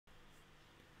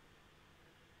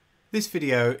This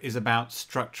video is about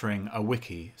structuring a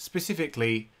wiki,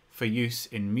 specifically for use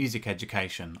in music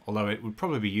education, although it would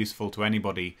probably be useful to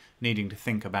anybody needing to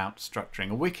think about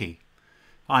structuring a wiki.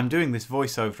 I'm doing this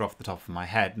voiceover off the top of my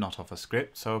head, not off a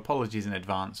script, so apologies in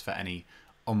advance for any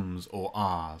ums or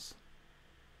ahs.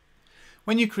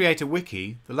 When you create a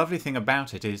wiki, the lovely thing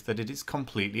about it is that it is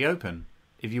completely open.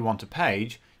 If you want a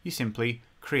page, you simply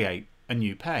create a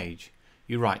new page.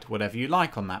 You write whatever you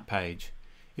like on that page.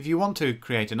 If you want to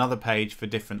create another page for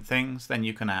different things, then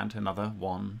you can add another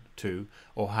 1, 2,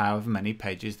 or however many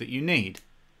pages that you need.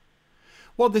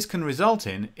 What this can result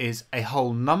in is a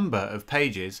whole number of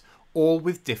pages, all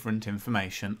with different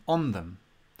information on them.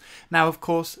 Now, of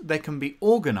course, they can be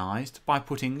organised by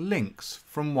putting links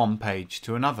from one page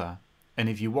to another. And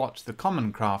if you watch the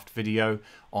Common Craft video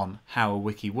on how a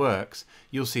wiki works,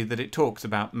 you'll see that it talks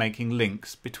about making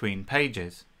links between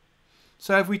pages.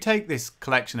 So if we take this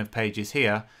collection of pages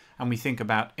here and we think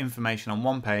about information on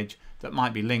one page that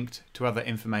might be linked to other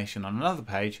information on another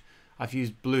page, I've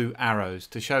used blue arrows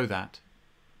to show that.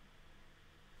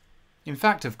 In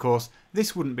fact, of course,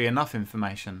 this wouldn't be enough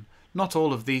information. Not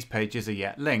all of these pages are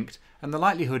yet linked, and the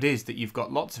likelihood is that you've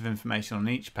got lots of information on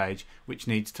each page which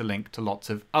needs to link to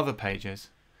lots of other pages.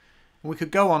 And we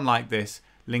could go on like this,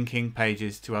 linking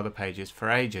pages to other pages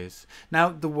for ages. Now,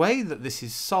 the way that this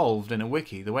is solved in a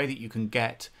wiki, the way that you can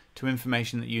get to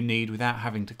information that you need without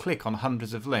having to click on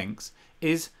hundreds of links,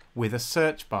 is with a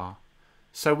search bar.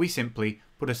 So we simply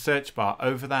put a search bar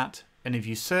over that, and if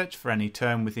you search for any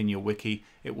term within your wiki,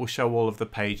 it will show all of the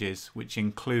pages which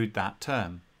include that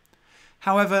term.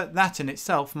 However, that in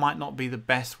itself might not be the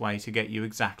best way to get you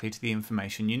exactly to the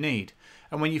information you need.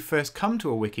 And when you first come to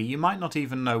a wiki, you might not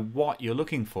even know what you're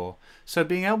looking for. So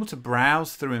being able to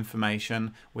browse through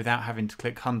information without having to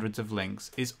click hundreds of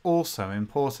links is also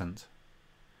important.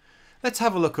 Let's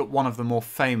have a look at one of the more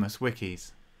famous wikis.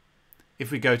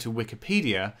 If we go to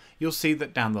Wikipedia, you'll see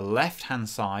that down the left-hand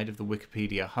side of the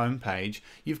Wikipedia homepage,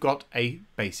 you've got a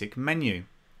basic menu.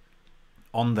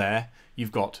 On there,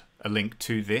 you've got a link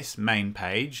to this main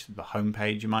page, the home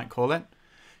page you might call it.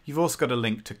 You've also got a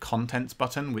link to contents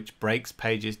button, which breaks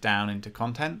pages down into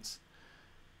contents.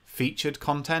 Featured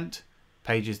content,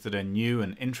 pages that are new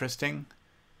and interesting.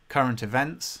 Current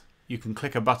events, you can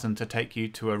click a button to take you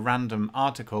to a random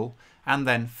article, and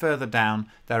then further down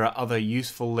there are other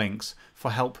useful links for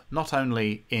help not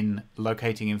only in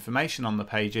locating information on the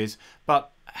pages,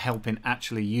 but help in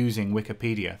actually using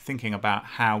Wikipedia, thinking about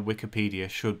how Wikipedia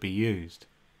should be used.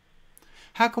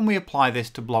 How can we apply this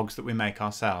to blogs that we make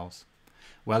ourselves?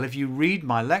 Well, if you read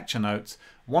my lecture notes,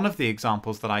 one of the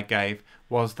examples that I gave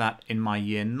was that in my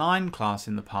Year 9 class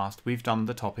in the past, we've done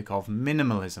the topic of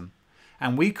minimalism,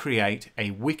 and we create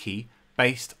a wiki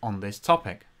based on this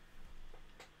topic.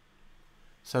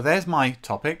 So there's my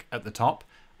topic at the top,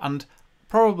 and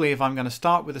probably if I'm going to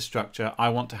start with a structure, I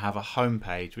want to have a home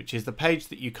page, which is the page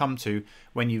that you come to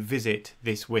when you visit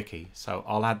this wiki. So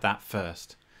I'll add that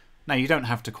first. Now, you don't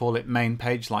have to call it main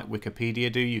page like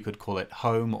Wikipedia do. You could call it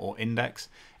home or index,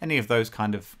 any of those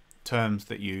kind of terms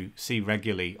that you see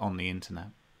regularly on the internet.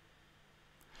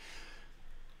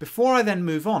 Before I then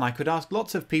move on, I could ask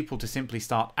lots of people to simply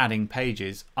start adding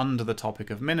pages under the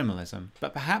topic of minimalism,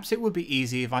 but perhaps it would be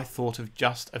easy if I thought of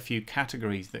just a few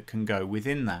categories that can go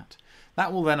within that.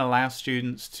 That will then allow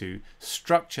students to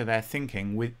structure their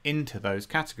thinking into those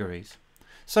categories.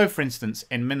 So for instance,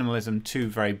 in minimalism, two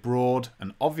very broad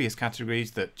and obvious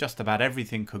categories that just about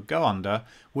everything could go under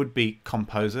would be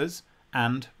composers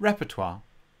and repertoire.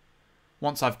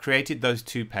 Once I've created those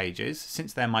two pages,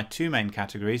 since they're my two main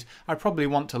categories, I probably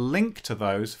want to link to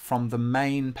those from the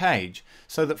main page,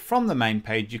 so that from the main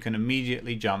page you can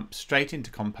immediately jump straight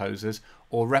into composers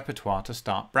or repertoire to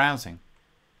start browsing.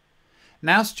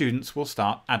 Now students will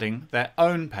start adding their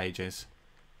own pages.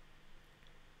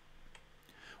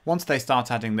 Once they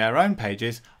start adding their own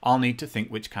pages, I'll need to think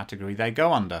which category they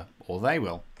go under, or they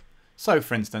will. So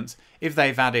for instance, if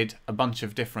they've added a bunch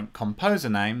of different composer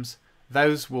names,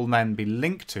 those will then be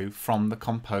linked to from the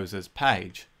composer's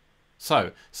page.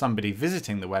 So somebody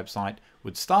visiting the website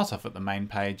would start off at the main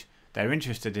page, they're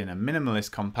interested in a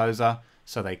minimalist composer,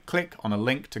 so they click on a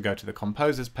link to go to the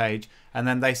composer's page, and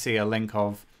then they see a link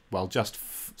of, well, just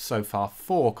so far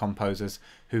 4 composers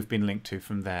who've been linked to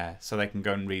from there, so they can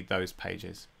go and read those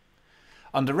pages.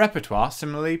 Under repertoire,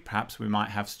 similarly, perhaps we might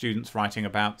have students writing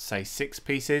about, say, 6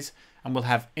 pieces, and we'll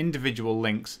have individual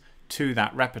links to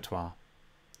that repertoire.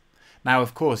 Now,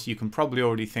 of course, you can probably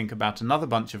already think about another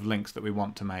bunch of links that we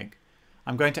want to make.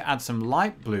 I'm going to add some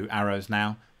light blue arrows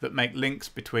now that make links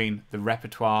between the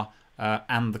repertoire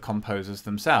and the composers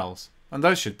themselves. And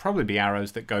those should probably be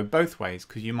arrows that go both ways,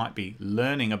 because you might be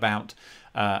learning about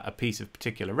a piece of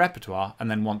particular repertoire and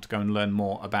then want to go and learn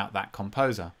more about that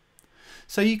composer.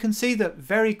 So you can see that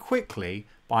very quickly,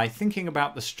 by thinking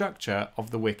about the structure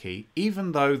of the wiki,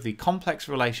 even though the complex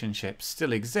relationships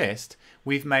still exist,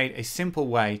 we've made a simple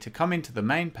way to come into the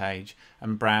main page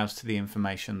and browse to the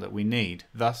information that we need,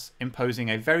 thus imposing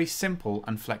a very simple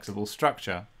and flexible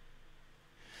structure.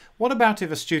 What about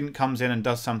if a student comes in and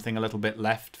does something a little bit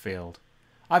left field?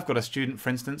 I've got a student, for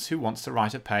instance, who wants to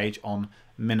write a page on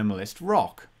minimalist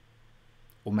rock,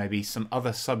 or maybe some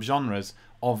other subgenres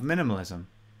of minimalism.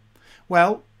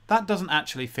 Well, that doesn't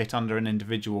actually fit under an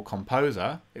individual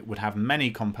composer. It would have many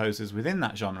composers within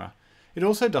that genre. It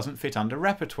also doesn't fit under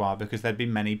repertoire because there'd be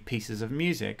many pieces of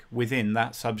music within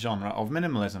that subgenre of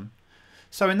minimalism.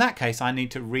 So in that case, I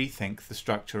need to rethink the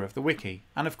structure of the wiki.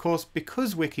 And of course,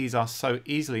 because wikis are so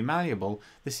easily malleable,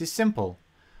 this is simple.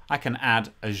 I can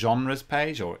add a genres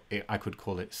page, or I could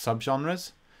call it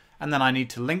subgenres, and then I need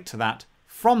to link to that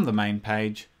from the main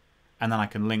page, and then I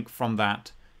can link from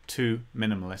that to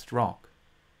minimalist rock.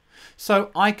 So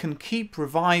I can keep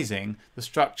revising the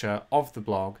structure of the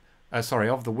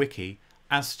of the wiki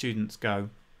as students go,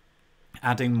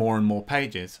 adding more and more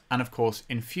pages. And of course,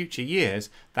 in future years,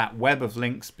 that web of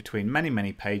links between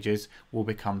many pages will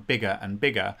become bigger and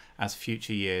bigger as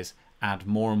future years add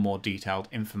more and more detailed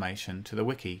information to the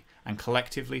wiki and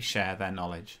collectively share their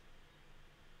knowledge.